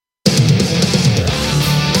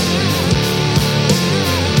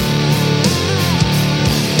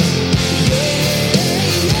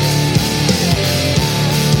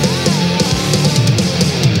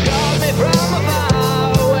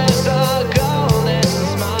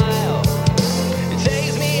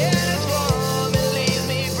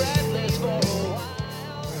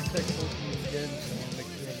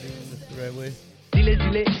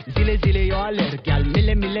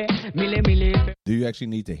actually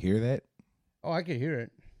need to hear that? Oh, I can hear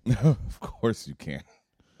it. Of course you can.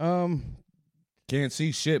 Can't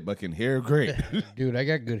see shit, but can hear great. Dude, I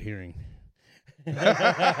got good hearing. So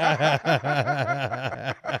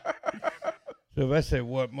if I say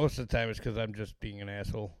what, most of the time it's because I'm just being an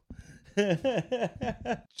asshole.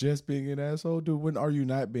 Just being an asshole? Dude, when are you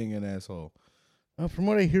not being an asshole? From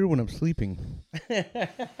what I hear when I'm sleeping.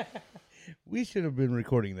 We should have been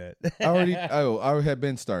recording that. I had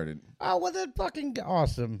been started. Oh, well, that's fucking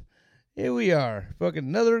awesome. Here we are. Fucking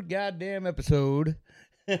another goddamn episode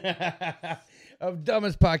of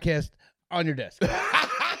Dumbest Podcast on your desk.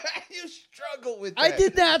 You struggle with that. I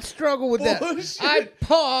did not struggle with Bullshit. that. I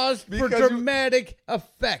paused for dramatic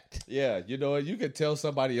effect. Yeah, you know what? You could tell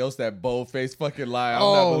somebody else that bold-faced fucking lie. I'm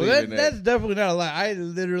not believing that. That's definitely not a lie. I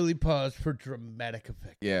literally paused for dramatic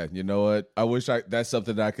effect. Yeah, you know what? I wish that's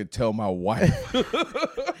something that I could tell my wife.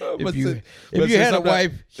 If you had a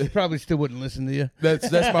wife, she probably still wouldn't listen to you. That's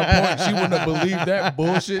my point. She wouldn't have believed that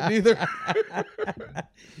bullshit neither.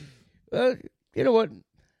 You know what?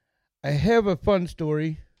 I have a fun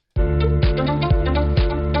story.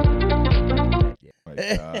 My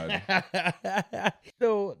God.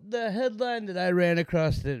 So the headline that I ran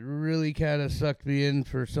across that really kind of sucked me in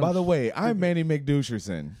for some. By the way, I'm Manny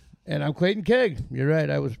McDoucherson. And I'm Clayton Kegg. You're right.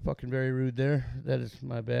 I was fucking very rude there. That is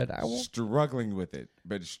my bad. I won't. Struggling with it.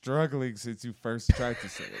 Been struggling since you first tried to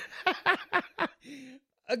say it.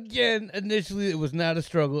 Again, initially it was not a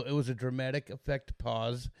struggle. It was a dramatic effect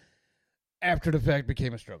pause. After the fact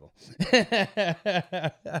became a struggle.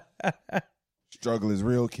 Struggle is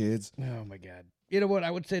real, kids. Oh, my God. You know what? I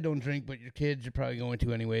would say don't drink, but your kids, you're probably going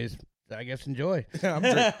to anyways. I guess enjoy.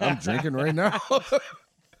 I'm drinking right now.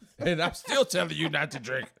 And I'm still telling you not to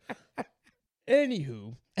drink.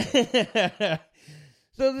 Anywho.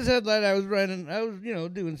 So this headline I was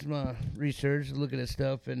doing some research, looking at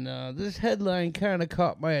stuff, and this headline kind of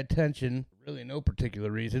caught my attention. Really no particular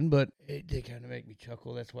reason, but it did kind of make me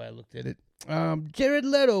chuckle. That's why I looked at it. Jared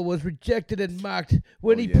Leto was rejected and mocked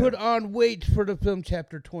when he put on weight for the film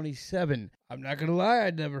Chapter 27. I'm not going to lie,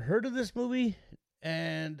 I'd never heard of this movie,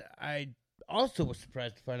 and I also was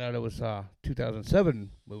surprised to find out it was a 2007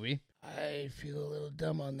 movie. I feel a little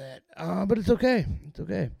dumb on that, but it's okay. It's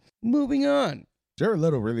okay. Moving on. Jared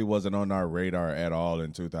Leto really wasn't on our radar at all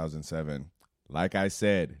in 2007. Like I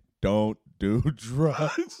said, don't do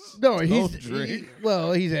drugs. No, don't drink.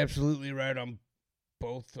 He's absolutely right on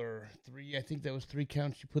both or three. I think that was 3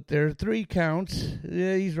 counts you put there. 3 counts.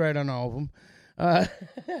 Yeah, he's right on all of them.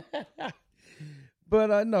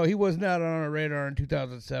 But no, he was not on our radar in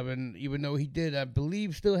 2007, even though he did, I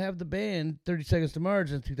believe, still have the band 30 Seconds to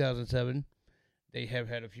Mars in 2007. They have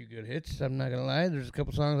had a few good hits. I'm not going to lie. There's a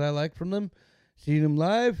couple songs I like from them. Seen them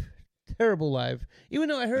live. Terrible live. Even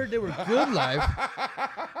though I heard they were good live.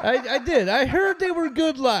 I did. I heard they were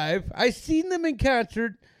good live. I seen them in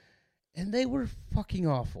concert, and they were fucking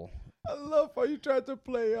awful. I love how you tried to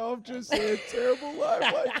play off just saying terrible live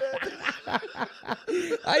like that.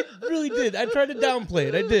 I really did. I tried to downplay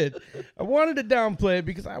it. I did. I wanted to downplay it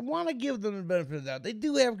because I want to give them the benefit of the doubt. They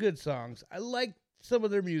do have good songs. I like some of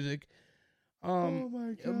their music. Oh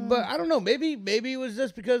my God. But I don't know. Maybe it was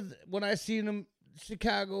just because when I seen them,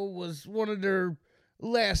 Chicago was one of their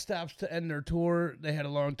last stops to end their tour. They had a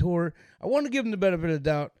long tour. I want to give them the benefit of the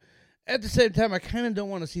doubt. At the same time, I kind of don't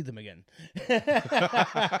want to see them again.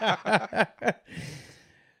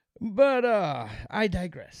 But I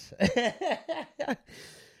digress.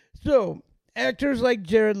 So, actors like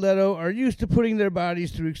Jared Leto are used to putting their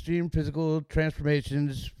bodies through extreme physical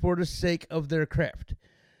transformations for the sake of their craft.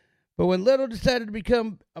 But when Leto decided to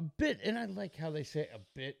become a bit, and I like how they say a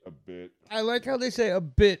bit. I like how they say a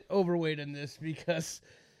bit overweight in this because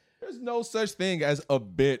there's no such thing as a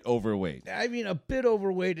bit overweight. I mean, a bit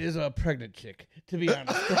overweight is a pregnant chick, to be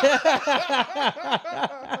honest.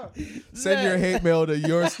 Send your hate mail to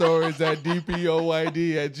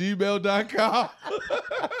yourstories@dpoyd@gmail.com.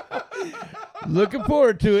 Looking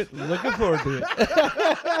forward to it.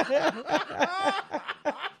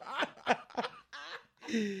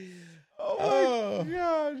 Oh my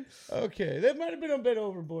God. Okay, that might have been a bit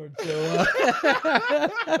overboard. So,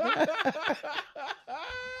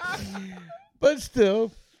 but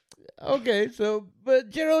still, okay. So, but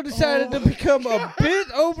Jero decided to become a bit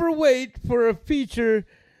overweight for a feature.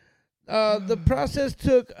 The process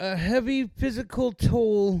took a heavy physical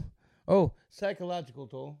toll. Oh, psychological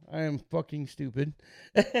toll. I am fucking stupid.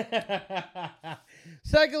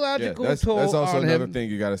 Psychological toll. That's also on another him. thing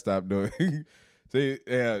you got to stop doing. We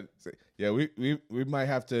might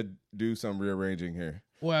have to do some rearranging here.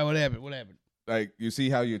 Why? What happened? Like, you see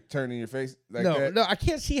how you're turning your face like no, that? no, I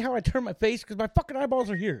can't see how I turn my face because my fucking eyeballs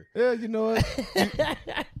are here. Yeah, you know what?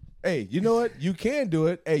 Hey, you know what? You can do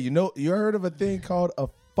it. Hey, you heard of a thing called a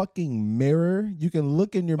fucking mirror? You can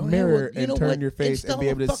look in your mirror and turn your face and be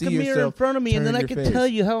able to see yourself. Mirror in front of me, and then I can tell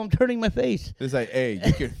you how I'm turning my face. It's like, hey,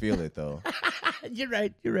 you can feel it though. You're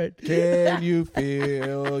right. You're right. Can you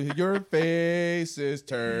feel your face is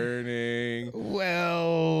turning?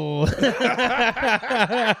 Well,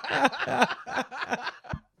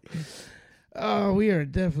 oh, we are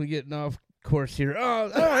definitely getting off course here.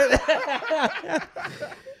 Oh, all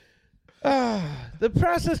right. The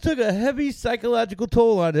process took a heavy psychological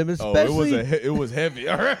toll on him, especially. It was heavy.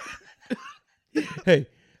 All right. Hey,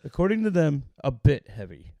 according to them, a bit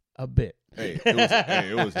heavy. A bit. Hey,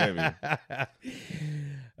 it was heavy.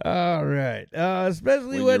 All right.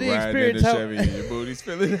 Especially when he experienced how Chevy, your booty's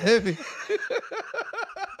feeling heavy.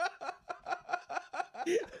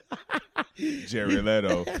 Jared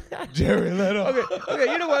Leto.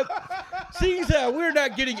 Okay, you know what? Seeing as we're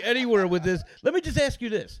not getting anywhere with this, let me just ask you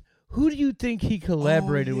this. Who do you think he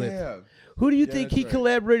collaborated with? Who do you think he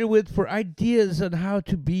collaborated with for ideas on how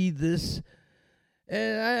to be this?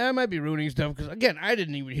 And I might be ruining stuff because, again, I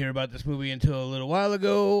didn't even hear about this movie until a little while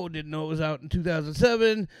ago. Didn't know it was out in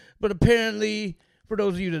 2007. But apparently, for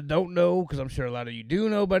those of you that don't know, because I'm sure a lot of you do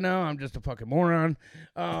know by now, I'm just a fucking moron.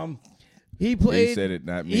 He played. He said it,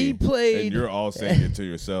 not me. He played. And you're all saying it to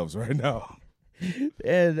yourselves right now.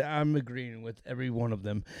 And I'm agreeing with every one of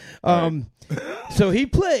them. So he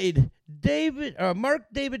played Mark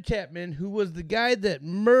David Chapman, who was the guy that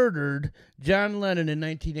murdered John Lennon in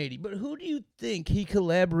 1980. But who do you think he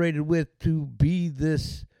collaborated with to be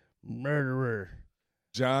this murderer?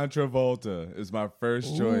 John Travolta is my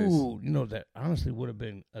first choice. Ooh, you know, that honestly would have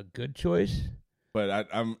been a good choice. But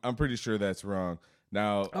I'm pretty sure that's wrong.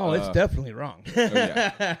 Now, it's definitely wrong.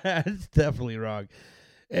 Yeah. It's definitely wrong.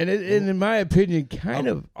 And in my opinion, kind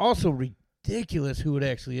of also ridiculous who it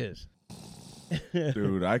actually is.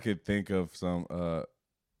 Dude, I could think of some.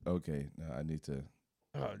 Okay, no, I need to.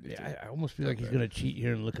 Oh, yeah, I almost feel like he's gonna cheat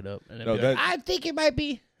here and look it up. And No, like, I think it might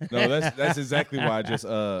be. No, that's exactly why I just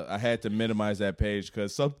I had to minimize that page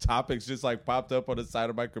because some topics just like popped up on the side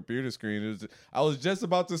of my computer screen. I was just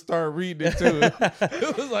about to start reading it too.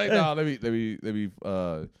 It was like, no, let me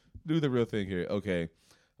do the real thing here. Okay,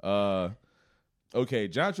 okay,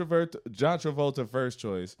 John Travolta first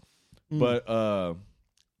choice, but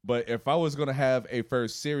if I was gonna have a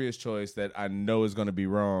first serious choice that I know is gonna be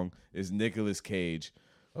wrong, is Nicolas Cage.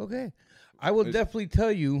 Okay, I will definitely tell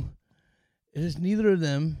you, it is neither of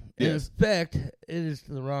them. Yes. In fact, it is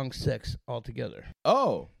the wrong sex altogether.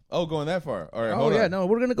 Oh, going that far? All right, hold on. No,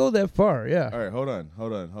 we're gonna go that far. Yeah. All right, hold on.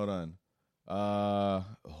 Oh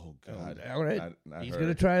God. All right, he's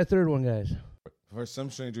gonna try a third one, guys. For some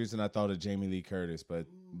strange reason, I thought of Jamie Lee Curtis, but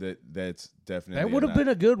that's definitely that would have been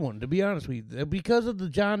a good one, to be honest with you, because of the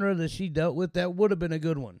genre that she dealt with. That would have been a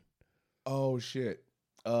good one. Oh shit!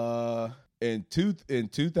 In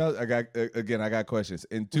 2000, I got questions.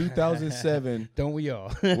 In 2007, don't we all?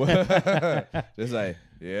 Just like,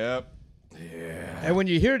 yep, yeah. And when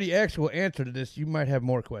you hear the actual answer to this, you might have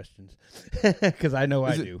more questions, because I know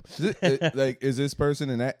I do. Is this person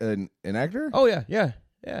an actor? Oh yeah,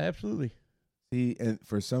 absolutely. See, and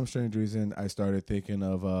for some strange reason, I started thinking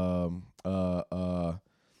of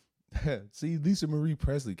see, Lisa Marie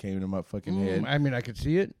Presley came into my fucking head. I mean, I could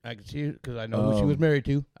see it because I know who she was married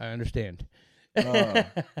to. I understand.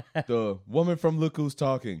 The woman from Look Who's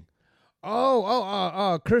Talking.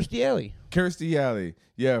 Kirstie Alley. Kirstie Alley.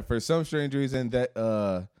 Yeah, for some strange reason,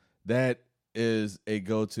 that is a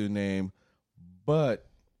go-to name. But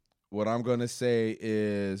what I'm gonna say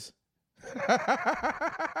is.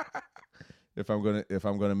 If I'm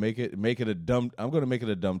gonna make it a dumb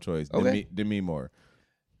choice. Okay. Demi Moore.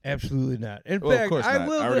 Absolutely not. In fact, of course not. I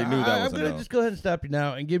already knew that was I'm going to just go ahead and stop you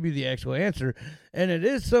now and give you the actual answer. And it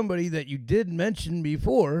is somebody that you did mention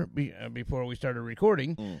before we started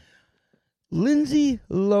recording. Lindsay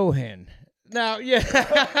Lohan. Now,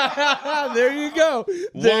 yeah, there you go.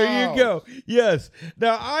 There you go. Yes.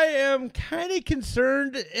 Now, I am kind of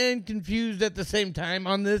concerned and confused at the same time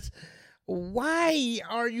on this. Why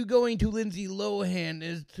are you going to Lindsay Lohan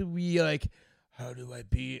as to be like, how do I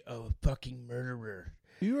be a fucking murderer?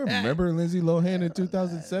 Do you remember Lindsay Lohan in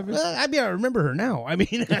 2007? Well, I mean, I remember her now. I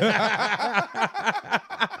mean,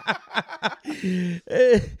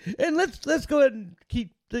 and let's go ahead and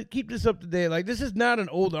keep this up to date. Like, this is not an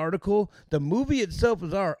old article. The movie itself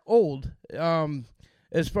is old.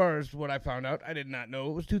 As far as what I found out, I did not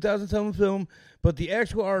know it was 2007 film, but the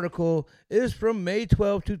actual article is from May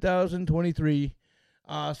 12, 2023.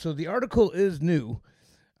 So the article is new.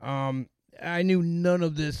 I knew none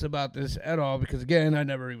of this about this at all because, again, I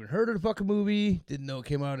never even heard of the fucking movie. Didn't know it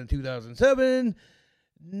came out in 2007.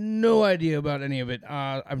 No idea about any of it.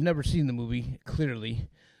 I've never seen the movie, clearly.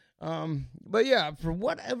 But yeah, for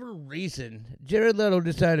whatever reason, Jared Leto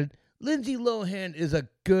decided Lindsay Lohan is a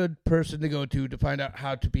good person to go to find out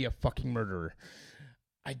how to be a fucking murderer.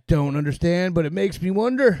 I don't understand, but it makes me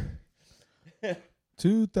wonder.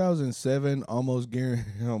 2007, almost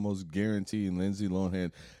guaranteed Lindsay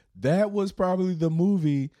Lohan. That was probably the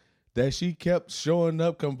movie that she kept showing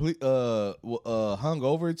up hungover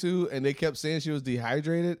to, and they kept saying she was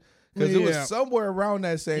dehydrated because it was somewhere around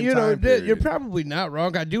that same time period. You're probably not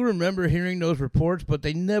wrong. I do remember hearing those reports, but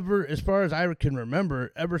they never, as far as I can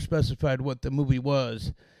remember, ever specified what the movie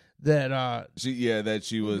was that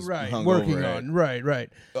she was hungover working on. Right.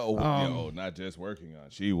 No, not just working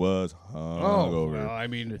on. She was hungover. Well, I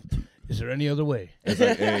mean, is there any other way? It's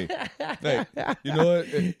like, hey, you know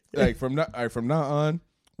what? From now on.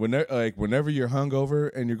 Whenever you're hungover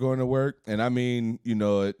and you're going to work, and I mean,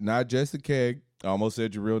 not just a keg. I almost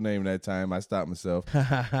said your real name that time. I stopped myself.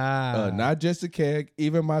 Not just a keg,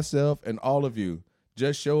 even myself and all of you.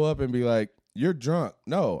 Just show up and be like, you're drunk.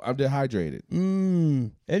 No, I'm dehydrated.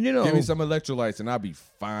 And give me some electrolytes and I'll be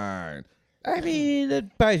fine. I mean,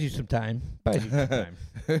 it buys you some time.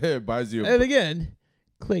 It buys you. And again,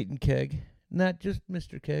 Clayton Keg, not just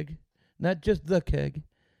Mr. Keg, not just the Keg.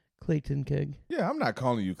 Clayton Keg. Yeah, I'm not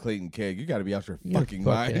calling you Clayton Keg. You got to be out your fucking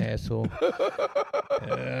mind. Asshole.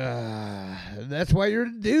 That's why you're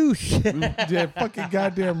a douche. Yeah, fucking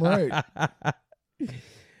goddamn right.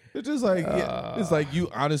 It's just like, it's like you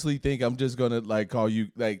honestly think I'm just going to call you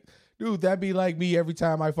dude, that'd be like me every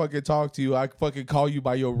time I fucking talk to you. I fucking call you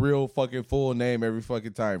by your real fucking full name every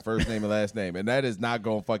fucking time. First name and last name. And that is not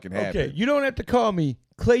going to fucking happen. Okay, you don't have to call me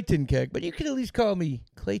Clayton Keg, but you can at least call me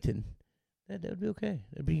Clayton. That would be okay.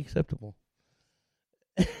 That'd be acceptable.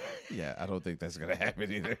 Yeah, I don't think that's going to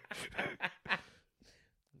happen either.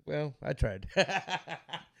 Well, I tried.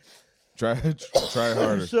 Try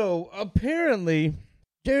harder. So, apparently,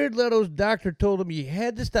 Jared Leto's doctor told him he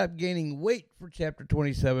had to stop gaining weight for Chapter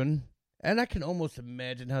 27. And I can almost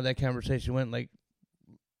imagine how that conversation went. Like,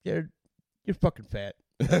 Jared, you're fucking fat.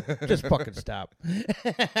 Just fucking stop.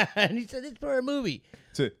 And he said, it's for a movie.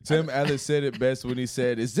 Tim Allen said it best when he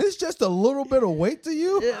said, is this just a little bit of weight to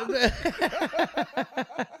you?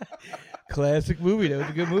 Classic movie. That was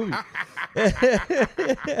a good movie.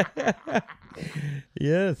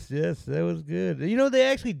 Yes, that was good. They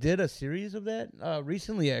actually did a series of that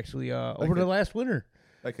recently, over the last winter.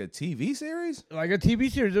 Like a TV series? Like a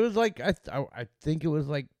TV series. It was like, I think it was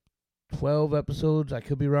like 12 episodes. I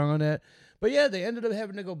could be wrong on that. But yeah, they ended up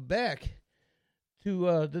having to go back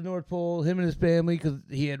to the North Pole, him and his family, because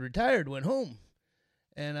he had retired, went home.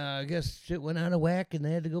 And I guess shit went out of whack and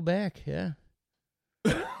they had to go back. Yeah.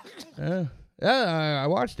 I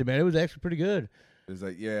watched it, man. It was actually pretty good. It's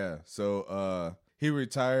like, yeah. So he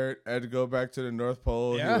retired, had to go back to the North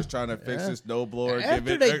Pole. Yeah. He was trying to fix his snowblower.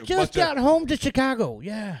 After they just got home to Chicago.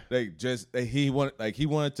 Yeah. He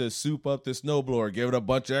wanted to soup up the snowblower, give it a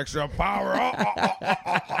bunch of extra power.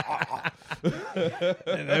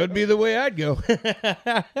 And that would be the way I'd go.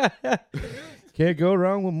 Can't go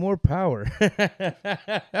wrong with more power.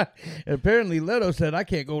 And apparently Leto said, I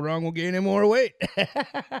can't go wrong with gaining more weight.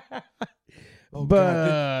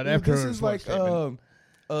 But after this is like Sylvester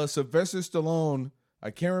Stallone. I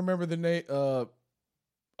can't remember the name. Oh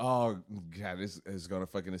God, this is gonna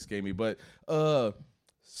fucking escape me. But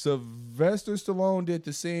Sylvester Stallone did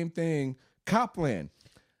the same thing. Copland.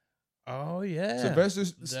 Oh yeah, Sylvester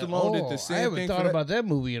Stallone did the same thing. I haven't thought about that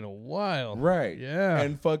movie in a while. Right. Yeah.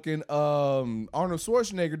 And fucking Arnold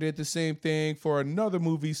Schwarzenegger did the same thing for another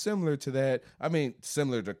movie similar to that. I mean,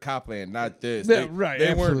 similar to Copland, not this. Yeah, right.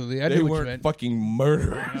 Absolutely. They weren't fucking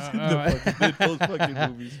murderers in those fucking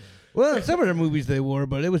movies. Well, in some of their movies they were,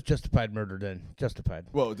 but it was justified murder then. Justified.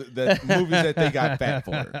 Well, the movies that they got fat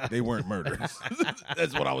for, they weren't murders.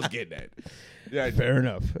 That's what I was getting at. Yeah, fair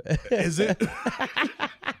enough. Is it?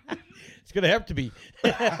 It's going to have to be.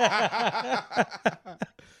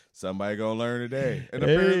 Somebody gonna learn today. And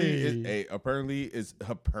apparently it's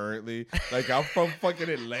like I'm from fucking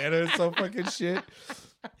Atlanta or some fucking shit.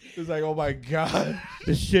 It's like, oh my God.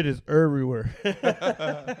 This shit is everywhere.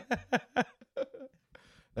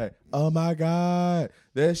 Like, oh my God,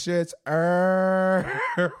 this shit's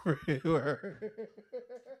everywhere.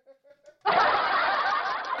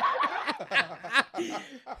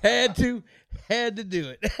 Had to do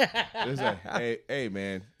it. It's like, hey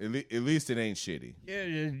man, at least it ain't shitty. Yeah,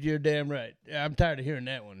 you're damn right. I'm tired of hearing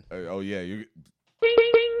that one. Oh yeah,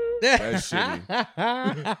 that's shitty.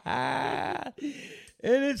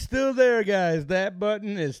 And it's still there, guys. That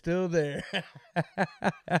button is still there.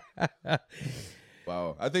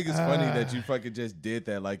 Wow. I think it's funny that you fucking just did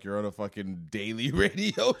that like you're on a fucking daily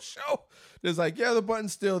radio show. It's like, yeah, the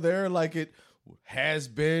button's still there like it has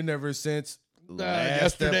been ever since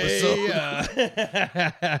last episode.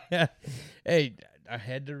 Hey, I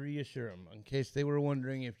had to reassure them in case they were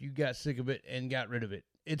wondering if you got sick of it and got rid of it.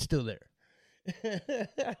 It's still there.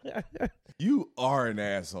 You are an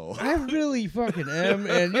asshole. I really fucking am.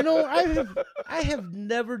 And, I have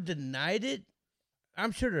never denied it.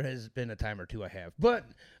 I'm sure there has been a time or two I have. But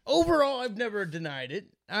overall, I've never denied it.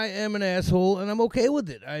 I am an asshole, and I'm okay with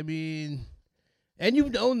it. I mean, and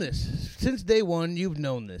you've known this. Since day one, you've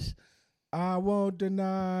known this. I won't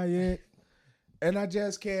deny it, and I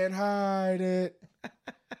just can't hide it.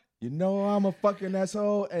 You know I'm a fucking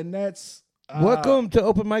asshole, and that's... Welcome to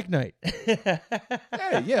Open Mic Night. Hey,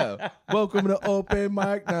 yeah. Welcome to Open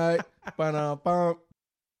Mic Night. Ba-dum-bum.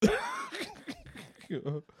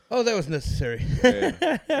 Oh, that was necessary.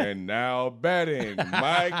 And now betting,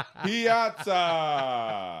 Mike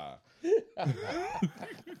Piazza.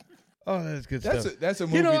 Oh, that's good stuff. That's a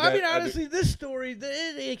movie. Honestly, this story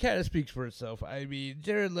it kind of speaks for itself. I mean,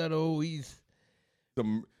 Jared Leto, he's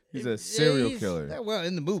a serial killer. Well,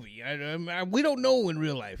 in the movie, we don't know in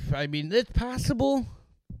real life. I mean, it's possible.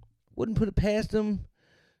 Wouldn't put it past him,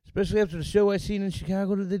 especially after the show I seen in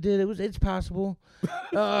Chicago that they did. It's possible.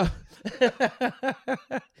 But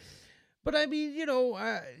I mean,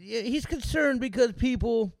 he's concerned because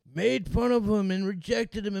people made fun of him and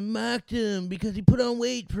rejected him and mocked him because he put on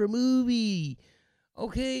weight for a movie.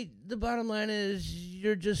 Okay, the bottom line is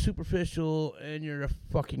you're just superficial and you're a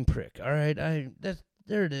fucking prick. All right,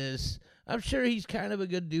 there it is. I'm sure he's kind of a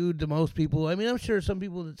good dude to most people. I mean, I'm sure some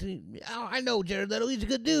people that say, oh, I know Jared Leto, he's a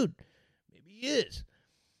good dude. Maybe he is.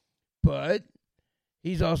 But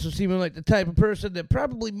he's also seeming like the type of person that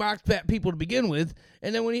probably mocked fat people to begin with,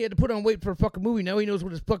 and then when he had to put on weight for a fucking movie, now he knows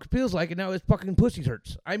what his fucking feels like, and now his fucking pussy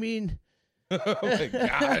hurts. I mean... Oh, my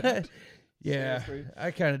God. Yeah, Seriously? I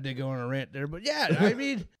kind of did go on a rant there, but yeah, I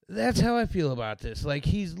mean, that's how I feel about this. Like,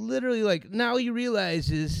 he's literally like, now he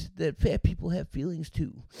realizes that fat people have feelings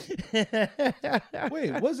too.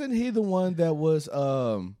 Wait, wasn't he the one that was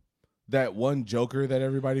that one Joker that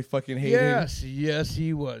everybody fucking hated? Yes,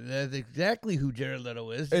 he was. That's exactly who Jared Leto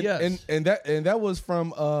is. Yes, and that was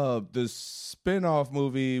from the spin-off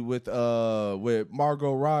movie with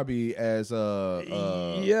Margot Robbie as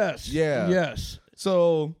yes.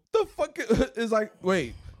 So the fuck is like,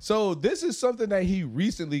 wait. So this is something that he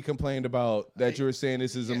recently complained about that you were saying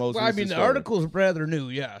this is the most Well, I mean, the story. article's rather new,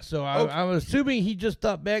 yeah. So I'm assuming he just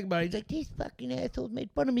thought back about it. He's like, these fucking assholes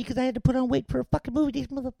made fun of me because I had to put on weight for a fucking movie. These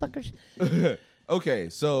motherfuckers. Okay,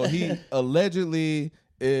 so he allegedly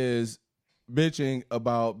is bitching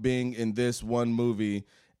about being in this one movie,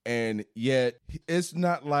 and yet it's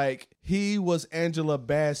not like he was Angela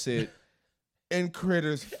Bassett in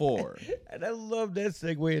Critters 4. And I love that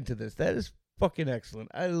segue into this. That is fucking excellent.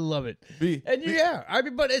 I love it.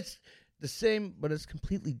 But it's the same, but it's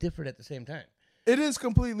completely different at the same time. It is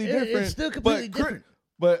completely different. It's still completely different.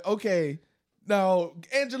 But okay, now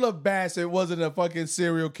Angela Bassett wasn't a fucking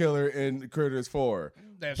serial killer in Critters 4.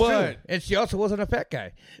 That's true. And she also wasn't a fat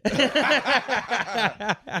guy.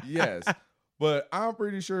 Yes. But I'm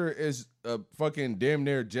pretty sure it's a fucking damn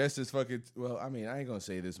near just as fucking. Well, I mean, I ain't gonna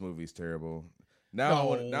say this movie's terrible. Now I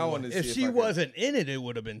want to see if she wasn't in it, it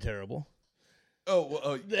would have been terrible. Oh,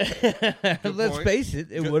 well, let's face it,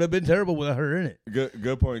 it would have been terrible with her in it.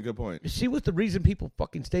 Good point. She was the reason people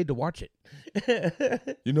fucking stayed to watch it.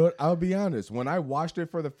 You know what? I'll be honest. When I watched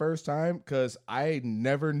it for the first time, because I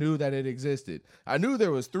never knew that it existed. I knew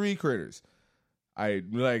there was 3 critters.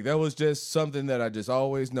 That was just something that I just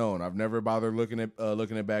always known. I've never bothered looking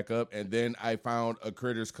it back up. And then I found a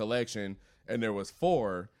critters collection, and there was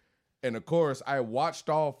 4. And of course, I watched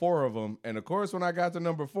all 4 of them. And of course, when I got to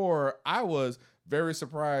number 4, I was very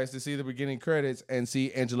surprised to see the beginning credits and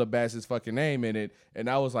see Angela Bassett's fucking name in it. And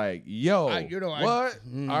I was like, yo, what?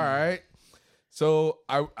 All right. So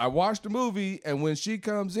I watched the movie, and when she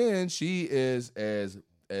comes in, she is, as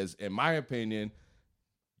in my opinion,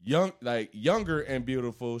 younger and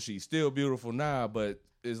beautiful. She's still beautiful now, but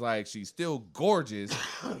it's like she's still gorgeous.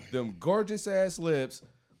 Them gorgeous ass lips.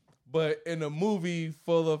 But in a movie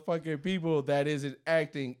full of fucking people that isn't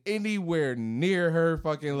acting anywhere near her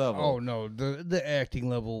fucking level. Oh no, the acting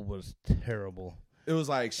level was terrible. It was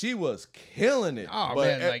like she was killing it. Oh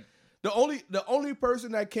but man, like the only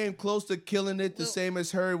person that came close to killing it the same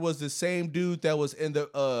as her was the same dude that was in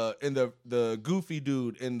the goofy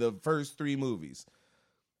dude in the first 3 movies.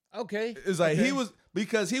 Okay. It's like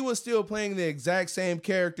because he was still playing the exact same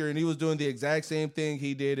character and he was doing the exact same thing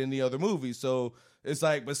he did in the other movies. So it's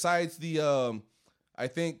like besides the I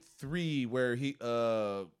think 3 where he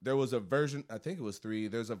there was a version, I think it was 3.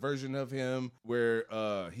 There's a version of him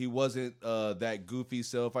where he wasn't that goofy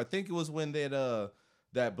self. I think it was when that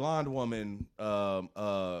blonde woman kind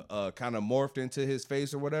of morphed into his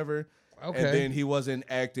face or whatever. Okay. And then he wasn't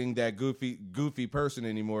acting that goofy person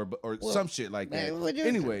anymore, or some shit like that.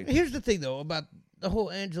 Anyway, here's the thing though about the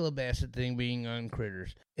whole Angela Bassett thing being on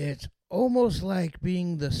Critters. It's almost like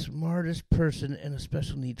being the smartest person in a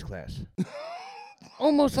special needs class.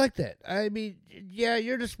 Almost like that. I mean, yeah,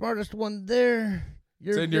 you're the smartest one there.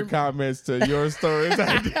 Send your comments to your stories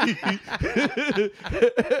at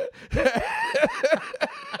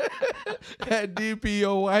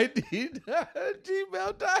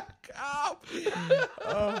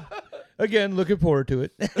dpoyd@gmail.com. Again, looking forward to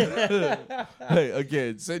it. Hey,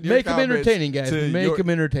 again, send your Make them comments entertaining, guys. Make them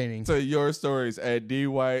entertaining. To your stories at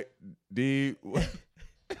But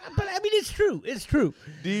I mean, it's true. It's true.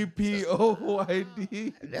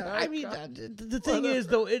 DPOYD. I mean, the thing is,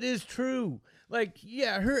 though, it is true. Like,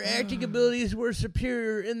 yeah, her acting abilities were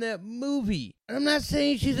superior in that movie. I'm not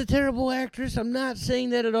saying she's a terrible actress. I'm not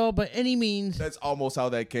saying that at all by any means. That's almost how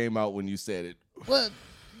that came out when you said it. Well,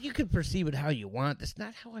 you can perceive it how you want. That's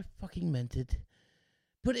not how I fucking meant it.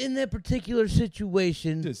 But in that particular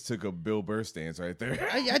situation... Just took a Bill Burr stance right there.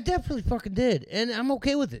 I definitely fucking did, and I'm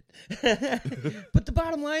okay with it. But the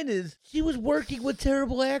bottom line is, she was working with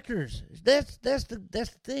terrible actors. That's the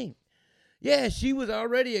thing. Yeah, she was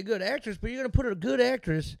already a good actress, but you're going to put a good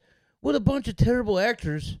actress with a bunch of terrible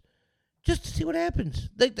actors just to see what happens.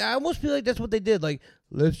 Like, I almost feel like that's what they did. Like,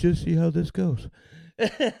 let's just see how this goes.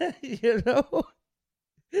 You know?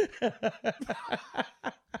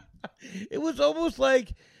 It was almost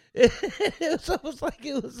like it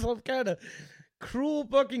was some kind of cruel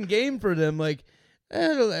fucking game for them. Like,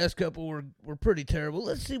 the last couple were pretty terrible.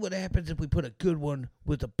 Let's see what happens if we put a good one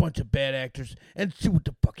with a bunch of bad actors and see what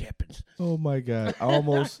the fuck happens. Oh my God. I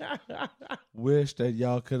almost wish that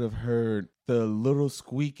y'all could have heard the little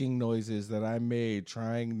squeaking noises that I made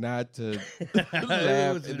trying not to laugh.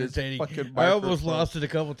 It was entertaining. I almost lost it a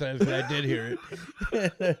couple times, but I did hear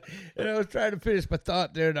it. And I was trying to finish my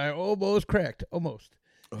thought there, and I almost cracked. Almost.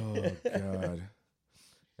 Oh, God.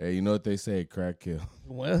 Hey, you know what they say, crack kill.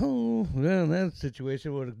 Well, that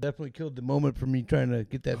situation would have definitely killed the moment for me trying to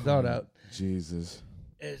get that thought out. Jesus.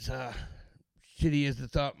 As shitty as the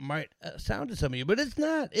thought might sound to some of you, but it's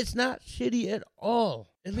not. It's not shitty at all.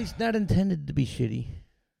 At least not intended to be shitty.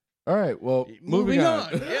 All right, well, moving on.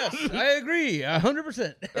 Yes, I agree,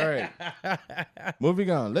 100%. All right, moving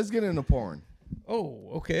on. Let's get into porn. Oh,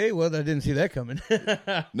 okay. Well, I didn't see that coming.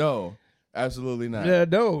 No. Absolutely not.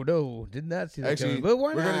 No, did not see that coming. But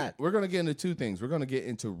why not? We're going to get into two things. We're going to get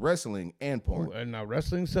into wrestling and porn. Oh, and now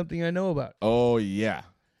wrestling's something I know about. Oh, yeah.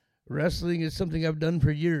 Wrestling is something I've done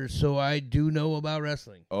for years, so I do know about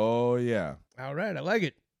wrestling. Oh, yeah. All right, I like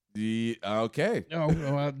it. Okay. Oh,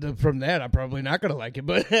 well, from that, I'm probably not going to like it,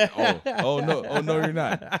 but... no, you're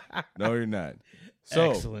not. No, you're not.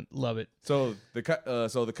 So, excellent. Love it. So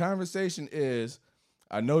the conversation is,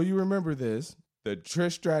 I know you remember this, the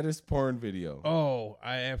Trish Stratus porn video. Oh,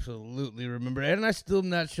 I absolutely remember it. And I still am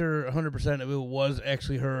not sure 100% if it was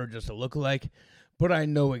actually her or just a lookalike, but I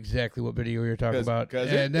know exactly what video you're talking about.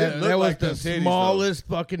 And that was like the smallest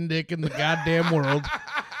fucking dick in the goddamn world.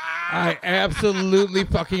 I absolutely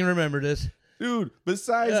fucking remember this. Dude,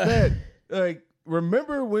 besides that, like,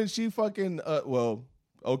 remember when she fucking,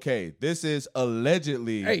 okay, this is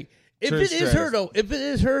allegedly Hey, if Trish it is her, though, if it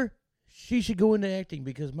is her, she should go into acting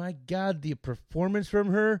because, my God, the performance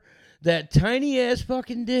from her, that tiny-ass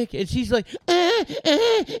fucking dick, and she's like,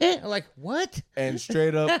 like, what? And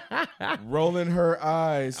straight up rolling her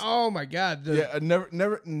eyes. Oh, my God. Yeah,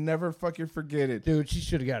 never fucking forget it. Dude, she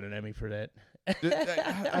should have got an Emmy for that.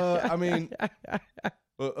 I mean,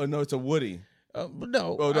 no, it's a Woody.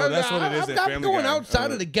 No. Oh, no, that's what it is. I'm going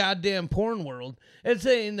outside of the goddamn porn world and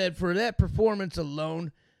saying that for that performance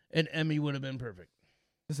alone, an Emmy would have been perfect.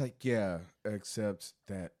 It's like, yeah, except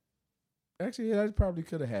that. Actually, yeah, that probably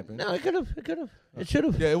could have happened. No, it could have. It should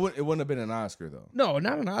have. Yeah, it wouldn't have been an Oscar, though. No,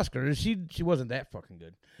 not an Oscar. She wasn't that fucking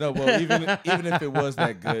good. No, well, even if it was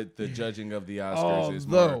that good, the judging of the Oscars is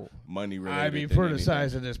more money related. I mean, for the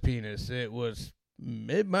size of this penis, it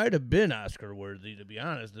might have been Oscar worthy, to be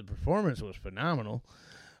honest. The performance was phenomenal.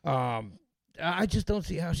 I just don't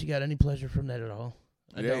see how she got any pleasure from that at all.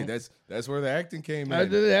 Yeah, that's where the acting came in.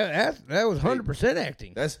 That was 100%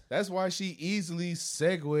 acting. That's why she easily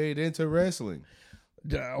segued into wrestling.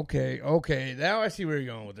 Okay. Now I see where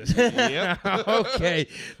you're going with this. Yep. Okay,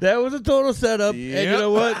 that was a total setup. Yep. And you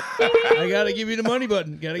know what? I gotta give you the money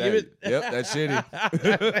button. Gotta give it. Yep, that's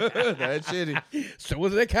shitty. That's shitty. So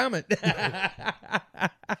was that comment.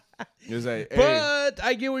 It's like, hey. But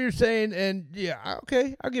I get what you're saying, and yeah,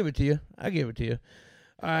 okay, I'll give it to you.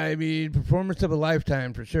 I mean, performance of a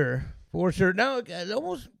lifetime for sure. Now, it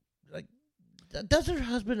almost like, does her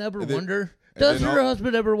husband ever wonder? Does her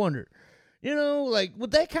husband ever wonder? You know, like,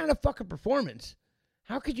 with that kind of fucking performance,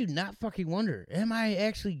 how could you not fucking wonder? Am I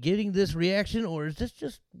actually getting this reaction, or is this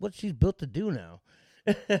just what she's built to do now?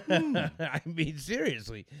 I mean,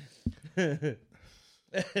 seriously.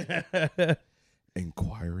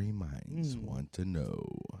 Inquiring minds want to know.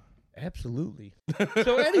 Absolutely.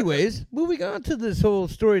 So, anyways, moving on to this whole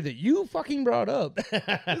story that you fucking brought up.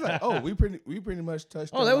 It's like, oh, we pretty much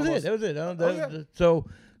touched. Oh, that was it. Yeah.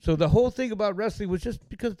 So the whole thing about wrestling was just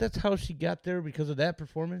because that's how she got there, because of that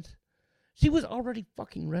performance. She was already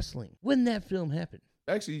fucking wrestling when that film happened.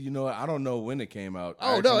 Actually, you know what? I don't know when it came out.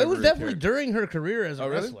 Oh, no, it was definitely during her career as a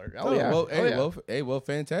wrestler. Oh, yeah. Well,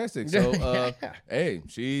 fantastic. So, hey,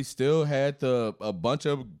 she still had a bunch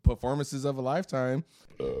of performances of a lifetime.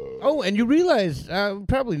 Oh, and you realize,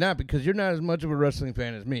 probably not, because you're not as much of a wrestling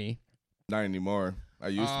fan as me. Not anymore. I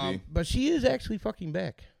used to be. But she is actually fucking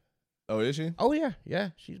back. Oh, is she? Oh, yeah,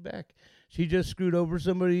 she's back. She just screwed over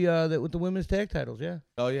somebody that with the women's tag titles, yeah.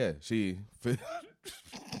 Oh, yeah, she...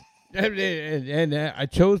 And I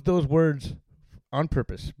chose those words on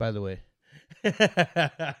purpose, by the way.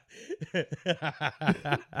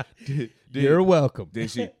 You're welcome.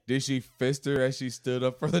 Did she fist her as she stood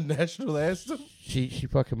up for the national anthem? She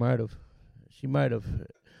fucking might have. She might have.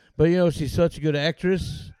 But, you know, she's such a good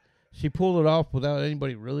actress. She pulled it off without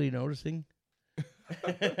anybody really noticing.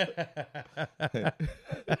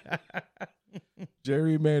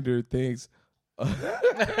 Gerrymander thinks...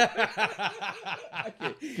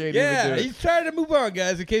 Yeah, he's trying to move on,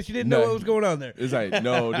 guys. In case you didn't know what was going on there. It's like,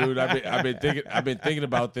 no, dude. I've been thinking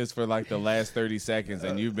about this for like the last 30 seconds,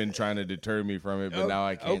 and you've been trying to deter me from it, but now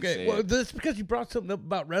I can't. Okay, well, that's because you brought something up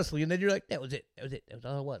about wrestling, and then you're like, that was it. That was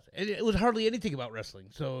all it was. And it was hardly anything about wrestling,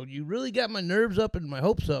 so you really got my nerves up and my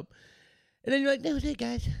hopes up. And then you're like, that was it,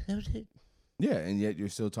 guys. That was it. Yeah, and yet you're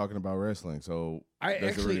still talking about wrestling. So I does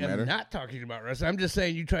actually it really matter? am not talking about wrestling. I'm just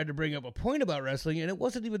saying you tried to bring up a point about wrestling, and it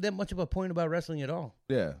wasn't even that much of a point about wrestling at all.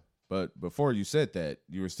 Yeah, but before you said that,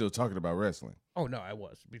 you were still talking about wrestling. Oh, no, I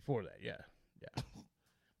was. Before that, yeah.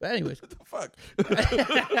 But anyways. What the fuck?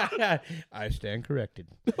 I stand corrected.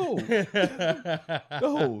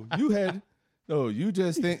 No, you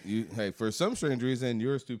just think hey, for some strange reason,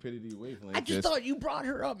 your stupidity wavelength. I just thought you brought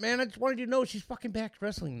her up, man. I just wanted you to know she's fucking back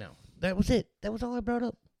wrestling now. That was it. That was all I brought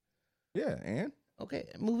up. Yeah, and? Okay,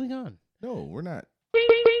 moving on. No, we're not.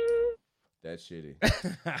 That's shitty.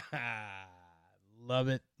 Love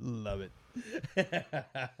it.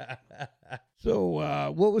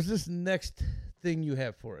 So, what was this next thing you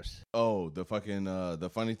have for us? Oh, the fucking, the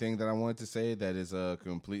funny thing that I wanted to say that is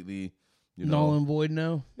completely, null and void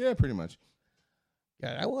now? Yeah, pretty much.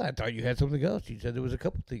 Yeah, I thought you had something else. You said there was a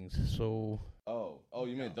couple things, so... Oh,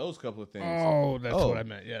 you meant those couple of things. Oh, that's what I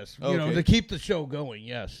meant, yes. Okay. You know, to keep the show going,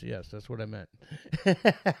 yes, that's what I meant.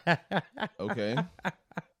 Okay. I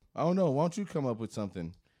don't know. Why don't you come up with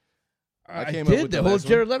something? I came up with the whole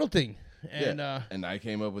Jared Leto thing. And, and I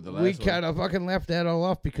came up with the last one. We kind of fucking laughed that all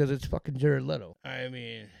off because it's fucking Jared Leto. I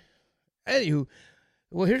mean, anywho,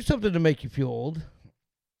 well, here's something to make you feel old.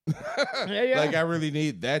 Yeah. Like, I really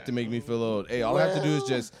need that to make me feel old. Hey, all I have to do is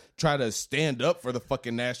just try to stand up for the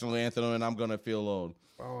fucking national anthem, and I'm gonna feel old.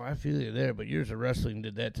 Oh, I feel you there, but years of wrestling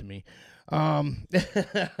did that to me.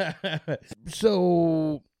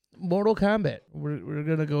 So, Mortal Kombat. We're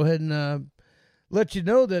gonna go ahead and let you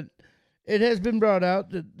know that it has been brought out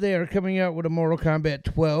that they are coming out with a Mortal Kombat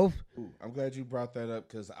 12. Ooh, I'm glad you brought that up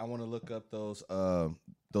because I want to look up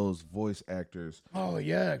those voice actors. Oh,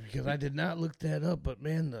 yeah, because I did not look that up. But,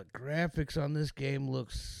 man, the graphics on this game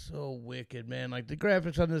looks so wicked, man. Like, the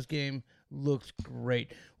graphics on this game looks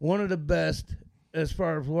great. One of the best, as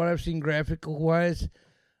far as what I've seen graphical-wise,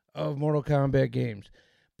 of Mortal Kombat games.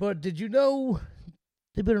 But did you know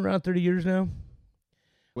they've been around 30 years now?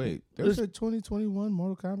 Wait, there's a 2021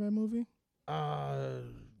 Mortal Kombat movie?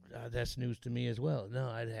 That's news to me as well. No,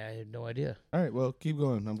 I had no idea. All right, well, keep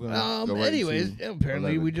going. I'm going to go right anyways,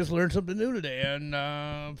 apparently 11. We just learned something new today.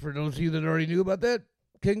 And for those of you that already knew about that,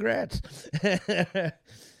 congrats.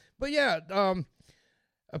 But yeah,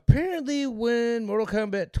 apparently when Mortal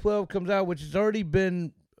Kombat 12 comes out, which has already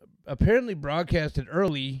been apparently broadcasted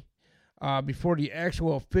early before the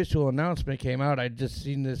actual official announcement came out. I just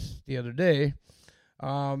seen this the other day.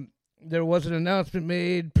 there was an announcement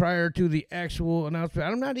made prior to the actual announcement.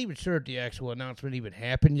 I'm not even sure if the actual announcement even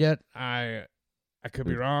happened yet. I could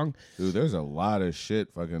be wrong. Dude, there's a lot of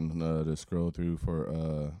shit fucking to scroll through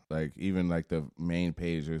for like even like the main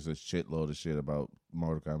page. There's a shitload of shit about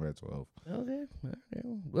Mortal Kombat 12. Okay.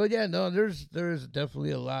 Well, yeah, no, there's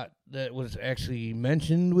definitely a lot that was actually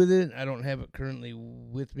mentioned with it. I don't have it currently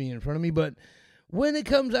with me in front of me, but when it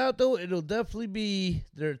comes out, though, it'll definitely be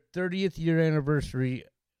their 30th year anniversary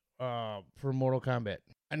for Mortal Kombat.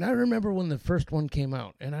 And I remember when the first one came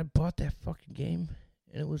out, and I bought that fucking game,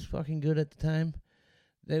 and it was fucking good at the time.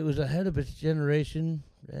 It was ahead of its generation.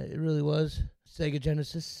 It really was. Sega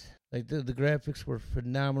Genesis. Like, the graphics were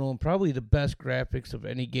phenomenal, and probably the best graphics of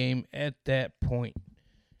any game at that point,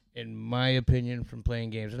 in my opinion, from playing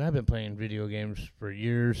games. And I've been playing video games for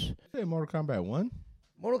years. Hey, Mortal Kombat 1?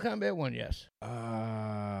 Mortal Kombat 1, yes.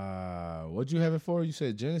 What'd you have it for? You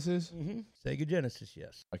said Genesis? Mm-hmm. Sega Genesis,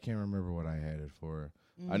 yes. I can't remember what I had it for.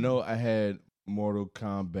 I know I had Mortal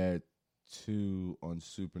Kombat 2 on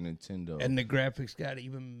Super Nintendo. And the graphics got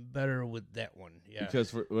even better with that one, yeah.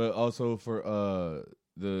 Because also for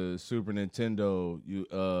the Super Nintendo, you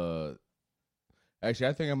actually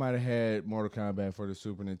I think I might have had Mortal Kombat for the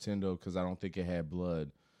Super Nintendo because I don't think it had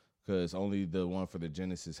blood. Because only the one for the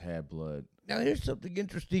Genesis had blood. Now, here's something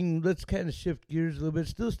interesting. Let's kind of shift gears a little bit.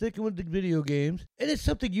 Still sticking with the video games. And it's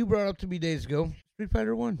something you brought up to me days ago. Street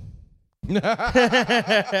Fighter 1.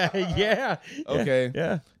 Yeah. Okay.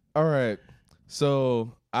 Yeah. All right.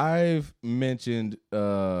 So I've mentioned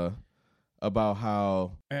about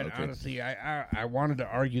how... And honestly, I wanted to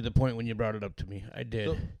argue the point when you brought it up to me. I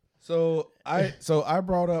did. So I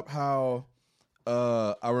brought up how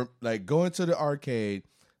going to the arcade.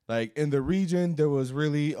 Like, in the region, there was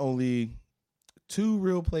really only 2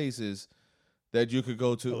 real places that you could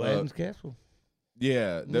go to. Aladdin's Castle.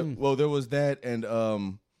 Yeah. There was that and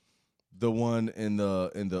the one in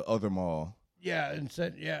the other mall. Yeah, in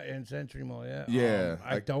Century Mall, yeah. Yeah.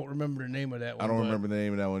 I don't remember the name of that one. I don't remember the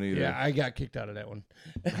name of that one either. Yeah, I got kicked out of that one.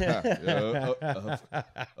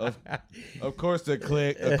 Of course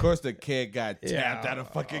the kid got tapped out of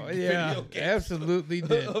fucking video games. Absolutely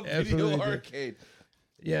did. Video arcade.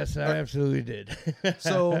 Yes, I absolutely did.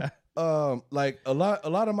 So, like a lot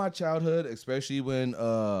of my childhood, especially when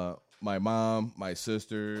my mom, my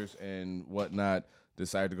sisters, and whatnot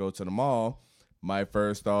decided to go to the mall, my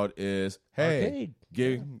first thought is, hey,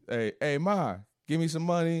 hey, Ma, give me some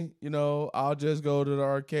money. You know, I'll just go to the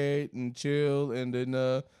arcade and chill, and then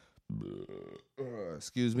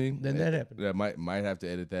excuse me. Then that happened. Yeah, might have to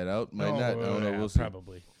edit that out. Might not. I don't know. We'll see.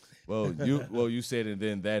 Probably. Well, you said it, and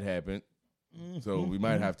then that happened. So we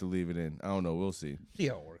might have to leave it in. I don't know. We'll see. See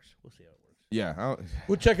how it works. We'll see how it works. Yeah.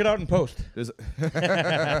 We'll check it out in post.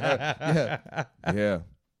 Yeah.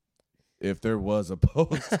 If there was a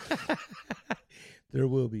post. There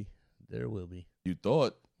will be. You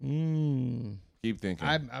thought. Keep thinking.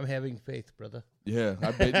 I'm having faith, brother. Yeah,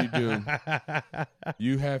 I bet you do.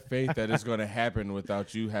 You have faith that it's going to happen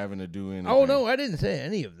without you having to do anything. Oh, no, I didn't say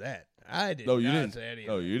any of that. I did not say any of that.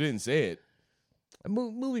 No, you didn't say it.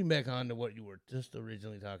 Moving back on to what you were just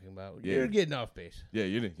originally talking about. Yeah. You're getting off base. Yeah,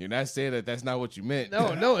 you're not saying that that's not what you meant.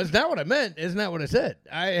 No, it's not what I meant. It's not what I said.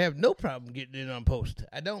 I have no problem getting in on post.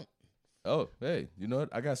 I don't. Oh, hey, you know what?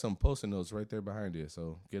 I got some post-it notes right there behind you,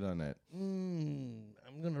 so get on that. I'm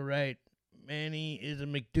going to write, Manny is a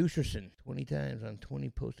McDoucherson 20 times on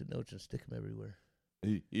 20 post-it notes and stick them everywhere.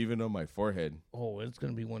 Even on my forehead. Oh, it's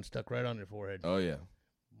going to be one stuck right on your forehead. Oh, yeah.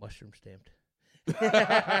 Mushroom stamped.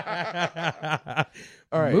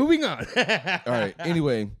 All right. Moving on. All right.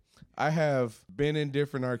 Anyway, I have been in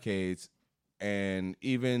different arcades, and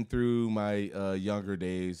even through my younger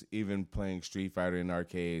days, even playing Street Fighter in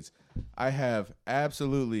arcades, I have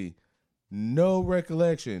absolutely no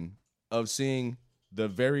recollection of seeing the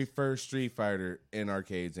very first Street Fighter in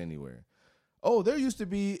arcades anywhere. Oh, there used to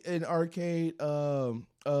be an arcade in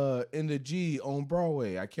the G on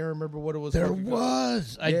Broadway. I can't remember what it was. There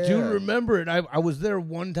was. I do remember it. I was there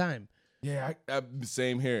one time. Yeah,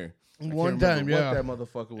 same here. One time, yeah. What that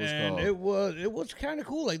motherfucker was and called. It was kind of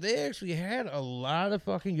cool. Like, they actually had a lot of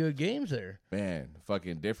fucking good games there. Man,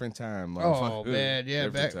 fucking different time. Oh, man, yeah.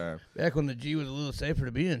 Back when the G was a little safer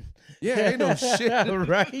to be in. Yeah, ain't no shit.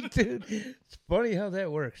 Right, dude? It's funny how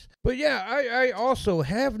that works. But, yeah, I also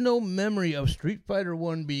have no memory of Street Fighter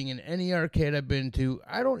 1 being in any arcade I've been to.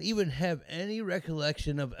 I don't even have any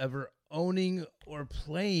recollection of ever owning or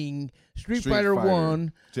playing Street Fighter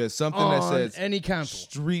 1 just something that says any console.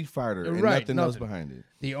 Street Fighter and right, nothing else behind it.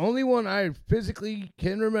 The only one I physically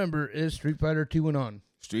can remember is Street Fighter 2 and on.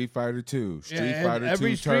 Street Fighter 2, Street Yeah, Fighter 2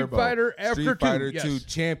 every Street Turbo, Fighter after Street Fighter 2, 2 yes.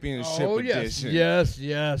 Championship Oh, yes, Edition.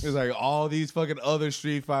 yes. It's like all these fucking other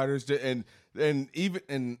Street Fighters, and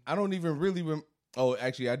I don't even really oh,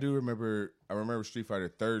 actually, I do remember. I remember Street Fighter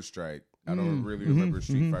Third Strike. I don't really remember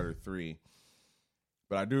Street Fighter 3,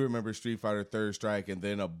 but I do remember Street Fighter Third Strike, and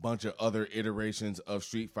then a bunch of other iterations of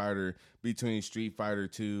Street Fighter between Street Fighter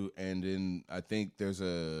 2 and then I think there's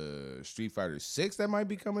a Street Fighter 6 that might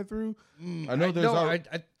be coming through. I know there's.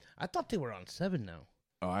 I thought they were on 7 now.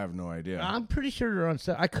 Oh, I have no idea. I'm pretty sure they're on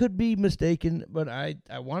 7. I could be mistaken, but I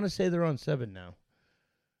want to say they're on 7 now.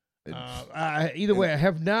 Either way, I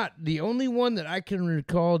have not. The only one that I can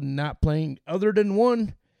recall not playing, other than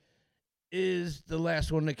 1, is the last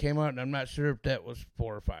one that came out, and I'm not sure if that was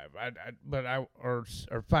 4 or 5. Or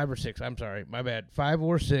 5 or 6. I'm sorry, my bad. 5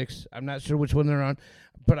 or 6. I'm not sure which one they're on,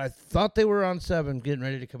 but I thought they were on 7, getting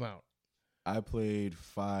ready to come out. I played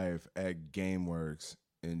 5 at GameWorks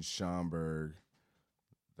in Schaumburg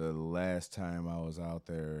the last time I was out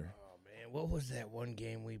there. What was that one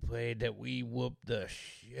game we played that we whooped the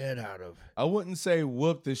shit out of? I wouldn't say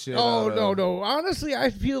whoop the shit out of. Oh, no. Honestly,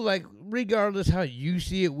 I feel like regardless how you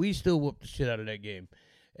see it, we still whooped the shit out of that game.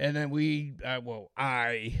 And then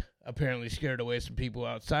I apparently scared away some people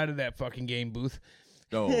outside of that fucking game booth.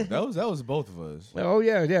 No, that was both of us. Oh,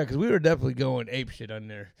 yeah, because we were definitely going ape shit on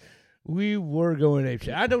there. We were going ape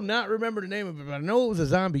shit. I do not remember the name of it, but I know it was a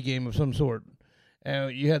zombie game of some sort.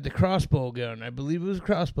 You had the crossbow gun. I believe it was a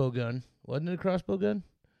crossbow gun. Wasn't it a crossbow gun?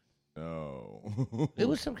 No. It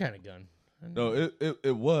was some kind of gun. No,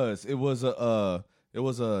 it was. It was a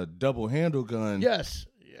double handle gun. Yes.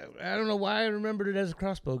 I don't know why I remembered it as a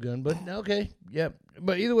crossbow gun, but okay. Yep.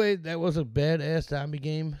 But either way, that was a badass zombie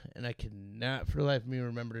game, and I cannot for the life of me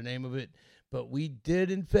remember the name of it. But we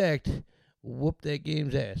did, in fact, whoop that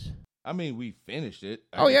game's ass. I mean, we finished it.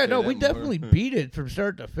 We definitely beat it from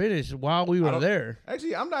start to finish while we were there.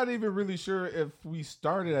 Actually, I'm not even really sure if we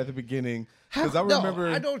started at the beginning. Because I remember.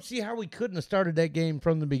 I don't see how we couldn't have started that game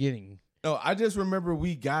from the beginning. No, I just remember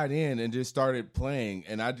we got in and just started playing,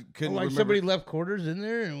 and I couldn't remember. Somebody left quarters in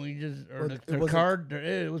there, and we just, it was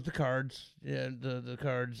the cards. Yeah, the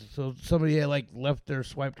cards. So somebody had left their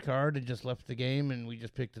swiped card and just left the game, and we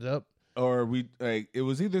just picked it up. Or it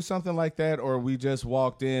was either something like that, or we just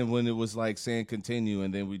walked in when it was saying continue,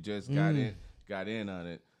 and then we just got in on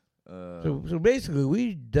it. So basically,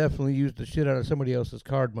 we definitely used the shit out of somebody else's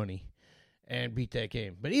card money and beat that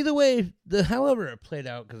game. But either way, however it played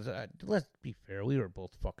out, because let's be fair, we were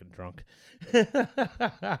both fucking drunk.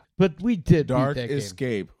 But we did Dark beat that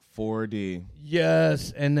Escape game. 4D.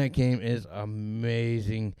 Yes, and that game is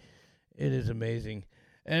amazing. It is amazing.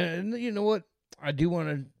 And you know what? I do want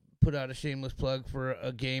to put out a shameless plug for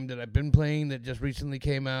a game that I've been playing that just recently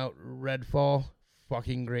came out, Redfall.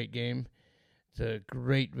 Fucking great game. It's a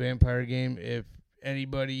great vampire game. If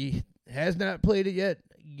anybody has not played it yet,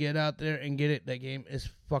 get out there and get it. That game is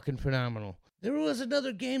fucking phenomenal. There was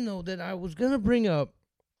another game, though, that I was going to bring up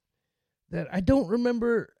that I don't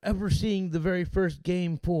remember ever seeing the very first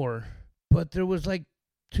game for, but there was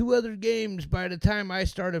 2 other games by the time I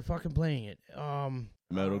started fucking playing it.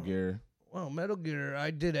 Metal Gear. Well, Metal Gear, I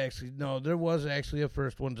did actually. No, there was actually a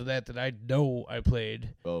first one to that I know I played.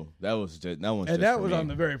 Oh, that was just that one. And that was on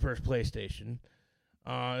the very first PlayStation.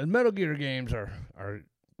 And Metal Gear games are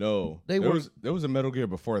no. There was a Metal Gear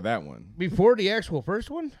before that one. Before the actual first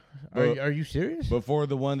one? Are you serious? Before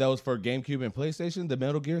the one that was for GameCube and PlayStation, the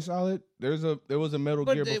Metal Gear Solid. There was a Metal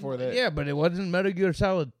Gear before that. Yeah, but it wasn't Metal Gear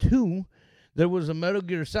Solid 2. There was a Metal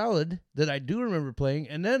Gear Solid that I do remember playing,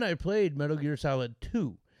 and then I played Metal Gear Solid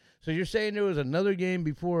 2. So you're saying there was another game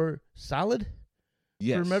before Solid?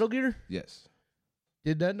 Yes. For Metal Gear? Yes.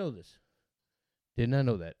 Did not know this. Did not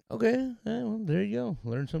know that. Okay. Well, there you go.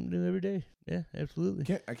 Learn something new every day. Yeah,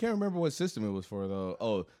 absolutely. I can't remember what system it was for, though.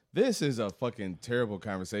 Oh, this is a fucking terrible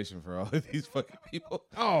conversation for all of these fucking people.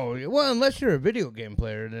 Oh, well, unless you're a video game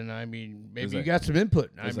player, then, maybe you got some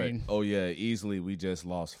input. Oh, yeah, easily we just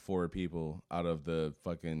lost 4 people out of the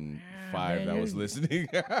fucking 5 that was listening.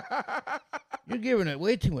 You're giving it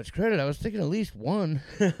way too much credit. I was thinking at least 1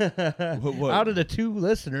 what? out of the 2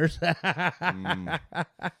 listeners.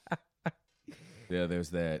 Yeah, there's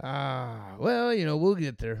that. Well, we'll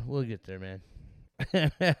get there. We'll get there, man.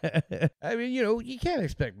 You can't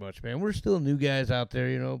expect much, man. We're still new guys out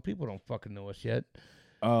there. People don't fucking know us yet.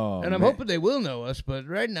 Oh, and I'm hoping they will know us, but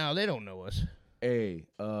right now they don't know us. Hey,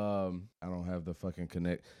 I don't have the fucking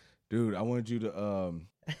connect. Dude, I wanted you to,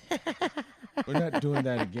 we're not doing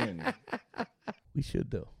that again. We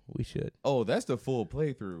should, though. We should. Oh, that's the full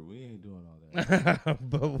playthrough. We ain't doing all that.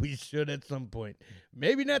 But we should at some point.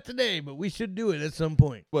 Maybe not today, but we should do it at some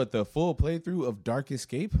point. What, the full playthrough of Dark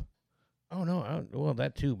Escape? Oh, no. Well,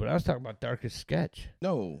 that too. But I was talking about Darkest Sketch.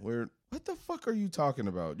 No, what the fuck are you talking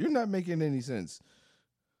about? You're not making any sense.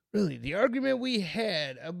 Really, the argument we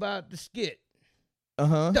had about the skit.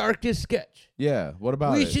 Uh-huh. Darkest Sketch. Yeah, what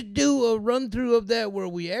about We it? should do a run-through of that where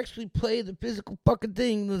we actually play the physical fucking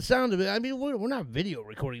thing, the sound of it. I mean, we're not video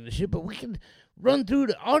recording the shit, but we can run through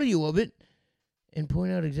the audio of it and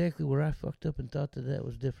point out exactly where I fucked up and thought that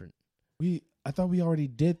was different. I thought we already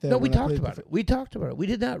did that. No, we talked about it. We talked about it. We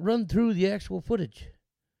did not run through the actual footage.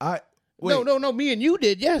 Wait. No, me and you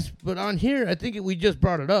did, yes. But on here, I think we just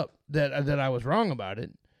brought it up that I was wrong about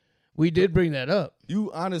it. We did bring that up.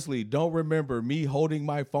 You honestly don't remember me holding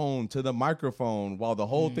my phone to the microphone while the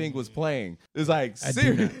whole thing was playing. It's like,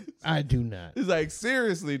 serious. I do not. It's like,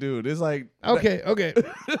 seriously, dude. It's like, okay.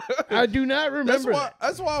 I do not remember.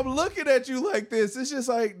 That's why I'm looking at you like this. It's just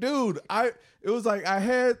like, dude, it was like I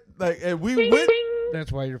had like, and we went. That's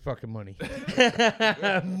why you're fucking money.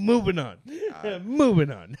 Moving on. Moving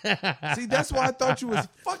on. See, that's why I thought you was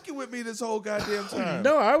fucking with me this whole goddamn time.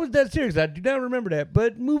 No, I was dead serious. I do not remember that.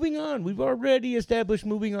 But moving on. We've already established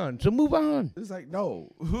moving on. So move on. It's like,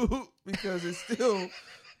 no. Because it's still...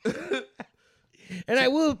 And I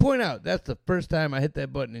will point out, that's the first time I hit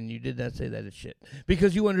that button and you did not say that as shit.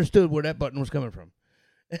 Because you understood where that button was coming from.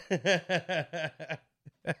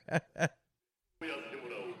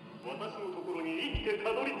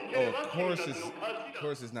 Oh, of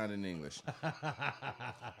course it's not in English.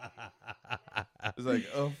 It's like,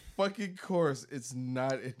 of fucking course it's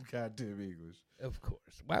not in goddamn English. Of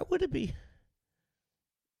course. Why would it be?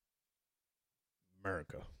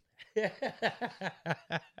 America.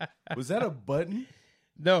 Was that a button?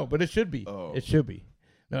 No, but it should be. Oh. It should be.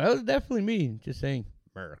 No, that was definitely me just saying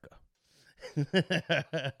America. Now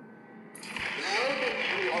that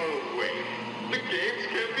you are awake, the games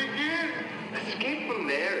can begin. Escape from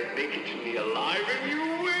there and make it to me alive and you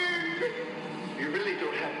win. You really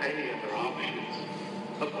don't have any other options.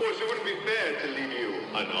 Of course, it wouldn't be fair to leave you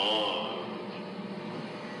unarmed.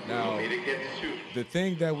 Now, We'll meet again soon. the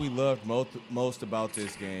thing that we loved most about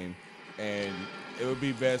this game, and it would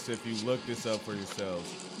be best if you look this up for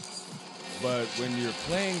yourselves, but when you're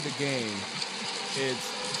playing the game,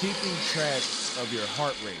 it's keeping track of your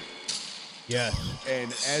heart rate. Yes.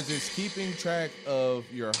 And as it's keeping track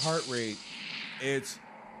of your heart rate, it's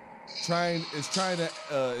trying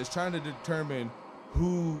to determine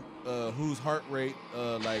whose heart rate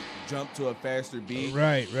like jump to a faster beat.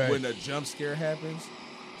 Right. When a jump scare happens.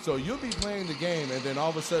 So you'll be playing the game, and then all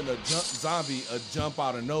of a sudden a zombie jump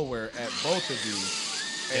out of nowhere at both of you,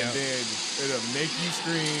 and then it'll make you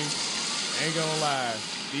scream. Ain't gonna lie,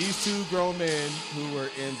 these two grown men who were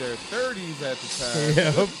in their 30s at the time.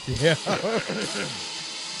 Yeah.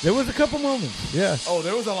 There was a couple moments. Yeah. Oh,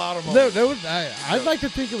 there was a lot of moments. There was. I'd like to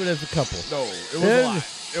think of it as a couple. No, it was a lot.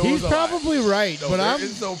 He's probably right, No, but there I'm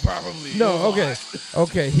is no probably. no.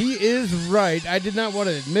 Okay, he is right. I did not want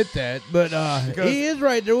to admit that, but he is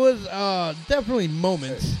right. There was definitely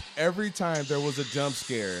moments. Every time there was a jump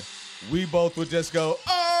scare, we both would just go,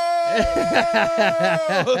 oh!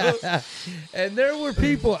 And there were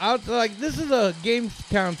people out like this is a games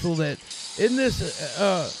console that in this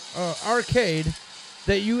arcade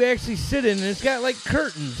that you actually sit in, and it's got like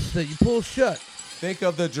curtains that you pull shut. Think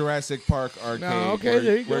of the Jurassic Park arcade. No, okay,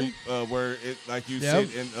 there you go. Where it like you Yep.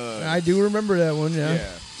 sit in. I do remember that one. Yeah. Yeah.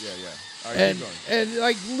 All right, keep going. And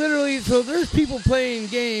like literally, so there's people playing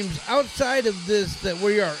games outside of this that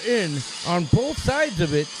we are in on both sides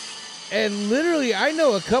of it. And literally, I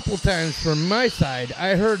know a couple times from my side,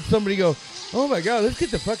 I heard somebody go, "Oh my God, let's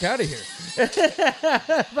get the fuck out of here!"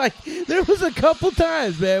 Like there was a couple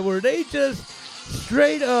times, man, where they just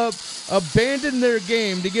straight up abandoned their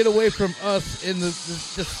game to get away from us in the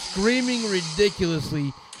screaming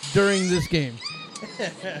ridiculously during this game.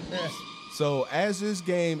 So as this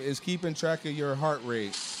game is keeping track of your heart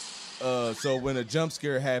rate, so when a jump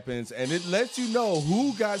scare happens, and it lets you know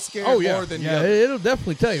who got scared more than the other. It'll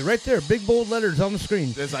definitely tell you right there, big bold letters on the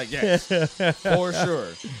screen. It's like, yes, for sure.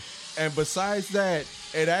 And besides that,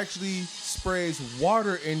 it actually sprays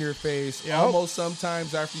water in your face almost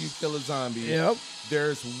sometimes after you kill a zombie. Yep.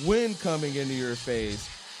 There's wind coming into your face.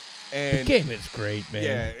 And the game is great, man.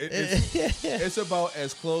 Yeah, it's about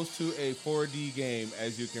as close to a 4D game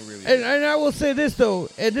as you can really and I will say this, though,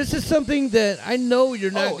 and this is something that I know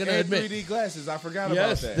you're not going to admit. 3D glasses. I forgot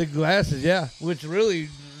about that. Yes, the glasses, which really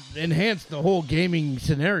enhanced the whole gaming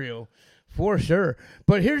scenario For sure.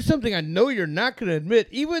 But here's something I know you're not going to admit.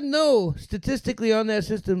 Even though statistically on that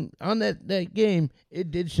system, on that game,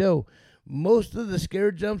 it did show most of the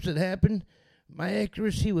scare jumps that happened, my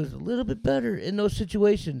accuracy was a little bit better in those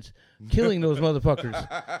situations, killing those motherfuckers.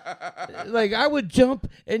 Like, I would jump,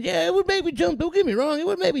 and yeah, it would make me jump. Don't get me wrong. It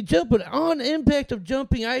would make me jump, but on impact of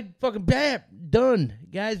jumping, I'd fucking, done.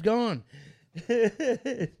 Guy's gone.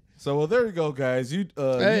 So, well, there you go, guys. You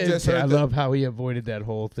just I love how he avoided that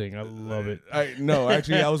whole thing. I love it.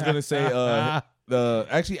 Actually, I was gonna say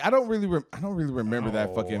actually, I don't really remember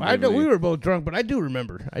that fucking. I know we were both drunk, but I do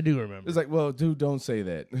remember. It's like, well, dude, don't say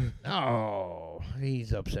that. Oh,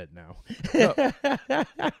 he's upset now.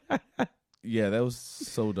 Yeah, that was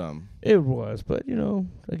so dumb. It was, but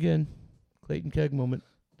again, Clayton Keg moment.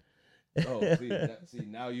 Oh, see,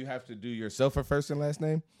 now you have to do yourself a first and last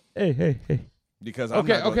name. Hey. Because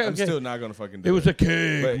I'm still not gonna fucking do it. It was a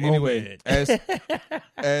keg. But anyway,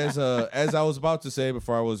 as I was about to say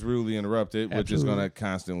before I was rudely interrupted, Absolutely. which is gonna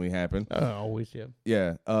constantly happen. Always, yeah.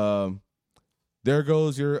 Yeah. There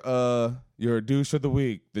goes your douche of the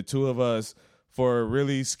week. The two of us for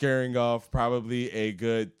really scaring off probably a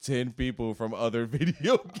good 10 people from other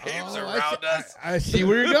video games around us. I see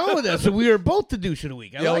where you're going with that. So we are both the douche of the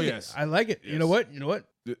week. I like it. I like it. Yes. You know what?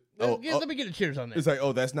 Oh, Let me get a cheers on that. It's like,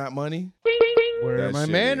 oh, that's not money? Where are That my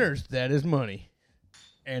shit manners? That is money.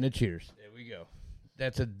 And a cheers. There we go.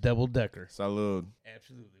 That's a double-decker. Salud.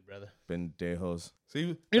 Absolutely, brother. Pendejos.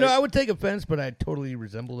 See, I would take offense, but I totally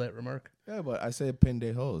resemble that remark. Yeah, but I said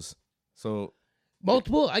pendejos. So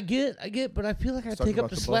Multiple, I get, but I feel like I take up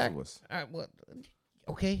the slack.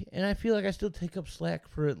 Okay, and I feel like I still take up slack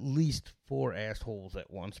for at least 4 assholes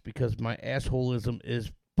at once because my assholism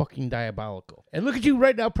is fucking diabolical. And look at you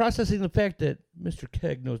right now processing the fact that Mr.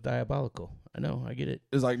 Keg knows diabolical. I know, I get it.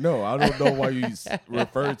 it's like, no, I don't know why you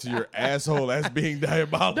refer to your asshole as being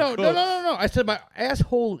diabolical. No. I said my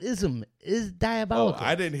assholeism is diabolical. Oh,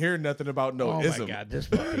 I didn't hear nothing about no ism. Oh my God, this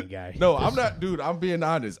fucking guy. No, I'm not, dude. I'm being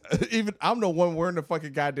honest. Even I'm the one wearing the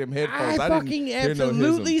fucking goddamn headphones. I fucking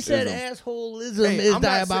absolutely said assholeism is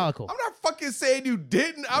diabolical. I'm not fucking saying you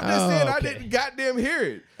didn't. I'm just saying I didn't goddamn hear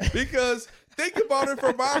it. Because think about it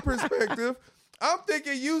from my perspective. I'm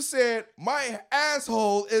thinking you said my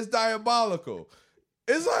asshole is diabolical.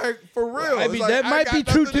 It's like, for real. I mean, that might be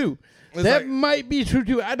true too. That might be true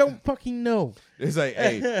too. I don't fucking know. It's like,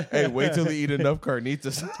 hey, wait till they eat enough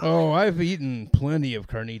carnitas. Oh, I've eaten plenty of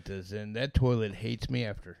carnitas, and that toilet hates me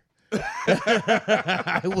after.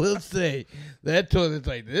 I will say that toilet's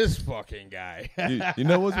like, this fucking guy. You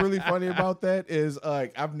know what's really funny about that is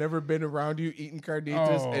like I've never been around you eating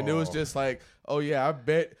carnitas, and it was just like, oh yeah, I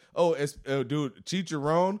bet. Oh, it's dude,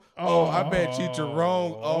 chicharron. Oh, I bet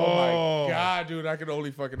chicharron. Oh my God, dude, I can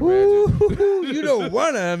only fucking imagine. You don't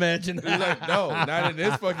want to imagine. He's like, no, not in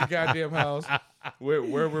this fucking goddamn house. Where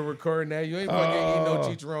we're recording that, you ain't fucking eating no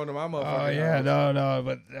chicharron in my motherfucking house. Oh yeah, no,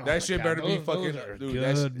 but that shit better be fucking dude.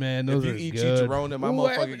 Good, man. Those if you eat chicharron in my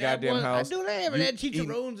motherfucking goddamn house, dude, I haven't had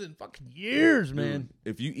chicharrones in fucking years, man.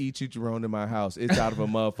 If you eat chicharron in my house, it's out of a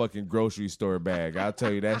motherfucking grocery store bag. I'll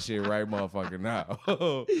tell you that shit right motherfucking now.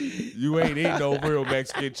 You ain't eating no real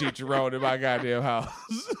Mexican chicharron in my goddamn house.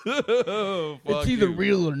 It's either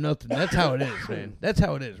real or nothing. That's how it is, man. That's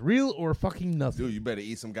how it is. Real or fucking nothing. Dude, you better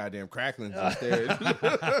eat some goddamn cracklings instead.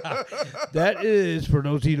 That is, for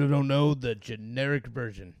those of you who don't know, the generic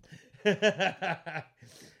version.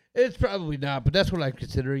 It's probably not, but that's what I'm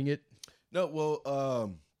considering it. No,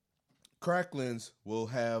 well, cracklings will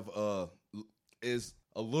have is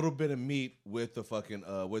a little bit of meat with the fucking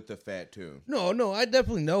with the fat too. No, I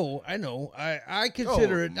definitely know. I know. I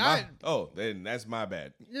consider it. Then that's my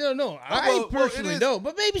bad. No, I personally know,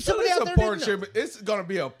 but maybe somebody out there didn't know. It's gonna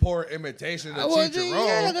be a poor imitation of chicharron.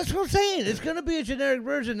 Yeah, that's what I'm saying. It's gonna be a generic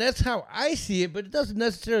version. That's how I see it, but it doesn't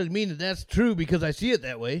necessarily mean that that's true because I see it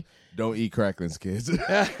that way. Don't eat cracklings, kids.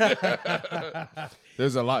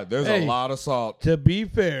 There's a lot of salt. To be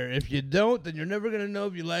fair, if you don't, then you're never going to know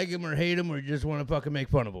if you like them or hate them or you just want to fucking make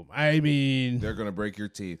fun of them. I mean... They're going to break your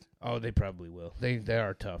teeth. Oh, they probably will. They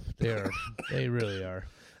are tough. They really are.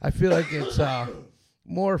 I feel like it's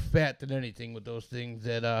more fat than anything with those things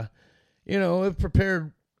that, if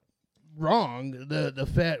prepared wrong, the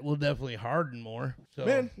fat will definitely harden more. So.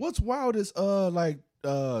 Man, what's wild is,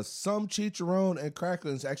 some chicharron and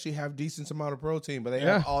cracklings actually have decent amount of protein, but they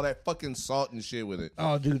have all that fucking salt and shit with it.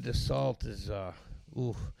 Oh, dude, the salt is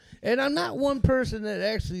oof. And I'm not one person that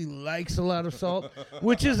actually likes a lot of salt,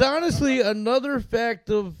 which is honestly another fact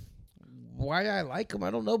of why I like them. I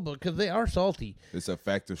don't know, because they are salty. It's a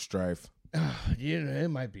fact of strife. You know, it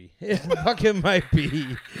might be. It fucking might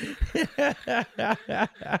be.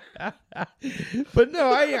 But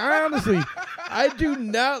no, I honestly, I do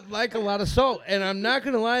not like a lot of salt. And I'm not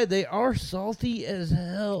going to lie, they are salty as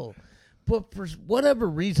hell. But for whatever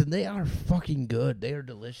reason, they are fucking good. They are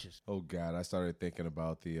delicious. Oh God, I started thinking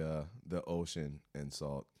about the ocean and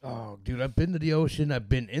salt. Oh, dude, I've been to the ocean. I've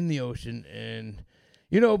been in the ocean. And,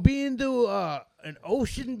 you know, being to an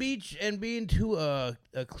ocean beach and being to a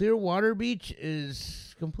clear water beach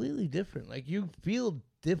is completely different. Like, you feel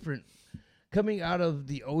different coming out of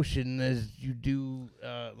the ocean as you do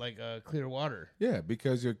like clear water. Yeah,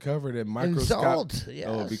 because you're covered in And microscopic. salt, yes.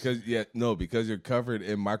 Oh, because you're covered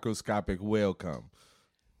in microscopic whale cum.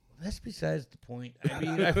 That's besides the point. I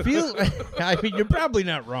mean, I mean, you're probably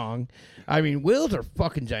not wrong. I mean, whales are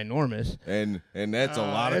fucking ginormous. And that's a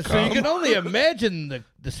lot of So cum. you can only imagine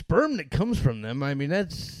the sperm that comes from them. I mean,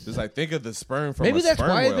 that's... Just like think of the sperm from Maybe a that's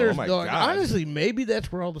sperm why whale. there's... Oh my no, God. honestly, maybe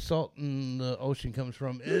that's where all the salt in the ocean comes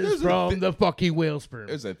from. There's Is a from the fucking whale sperm.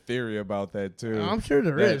 There's a theory about that too. I'm sure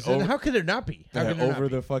there That is. And how could there not be? How that could there over not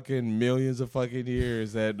be? the fucking millions of fucking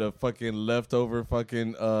years, that the fucking leftover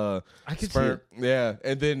fucking I can sperm. see it.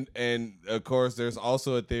 Yeah, and of course, there's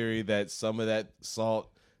also a theory that some of that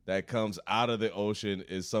salt that comes out of the ocean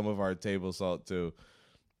is some of our table salt too.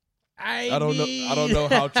 I don't know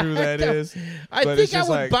how true that is. I but think it's I just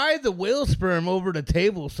would like, buy the whale sperm over the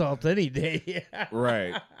table salt any day.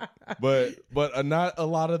 right, but not a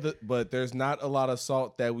lot of but there's not a lot of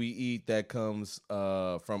salt that we eat that comes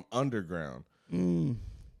from underground.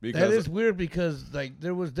 Because That is weird because like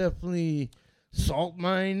there was definitely salt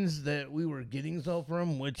mines that we were getting salt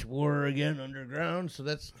from, which were again underground. So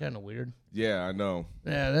that's kind of weird. yeah, I know.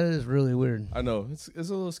 Yeah, that is really weird. I know. It's a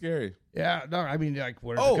little scary. Yeah, no, I mean like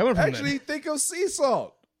where's it Oh, coming from? actually, think of sea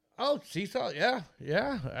salt. Oh, sea salt. Yeah.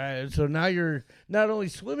 So now you're not only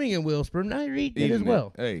swimming in whale sperm, now you're eating it as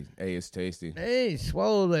well. Hey, it's tasty. Hey,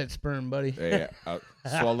 swallow that sperm, buddy. Hey,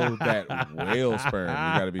 swallow that whale sperm. You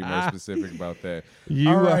got to be more specific about that. You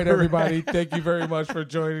All right, are everybody. right. Thank you very much for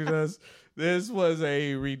joining us. This was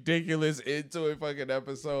a ridiculous into a fucking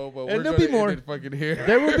episode, but And we're there'll going be to more. end it fucking here.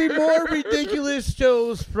 There will be more ridiculous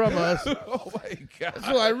shows from us. Oh, my God.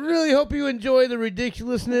 So I really hope you enjoy the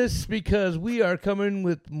ridiculousness because we are coming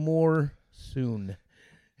with more soon.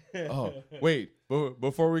 Oh, wait.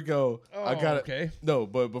 Before we go, I got to okay. No,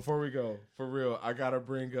 but before we go, for real, I got to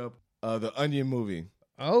bring up the Onion movie.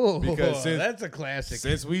 Oh, Because that's a classic.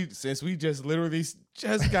 Since we just literally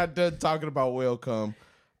just got done talking about whale cum,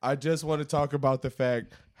 I just want to talk about the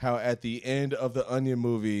fact how at the end of the Onion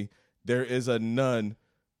movie there is a nun.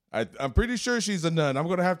 I'm pretty sure she's a nun. I'm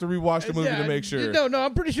gonna have to rewatch the movie to make sure. No,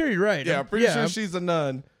 I'm pretty sure you're right. Yeah, I'm pretty sure she's a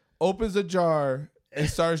nun. Opens a jar and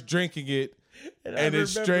starts drinking it, and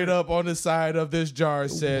it's straight up on the side of this jar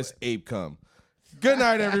says "ape cum." Good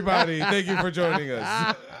night, everybody. Thank you for joining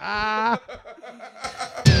us.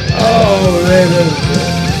 Oh, man.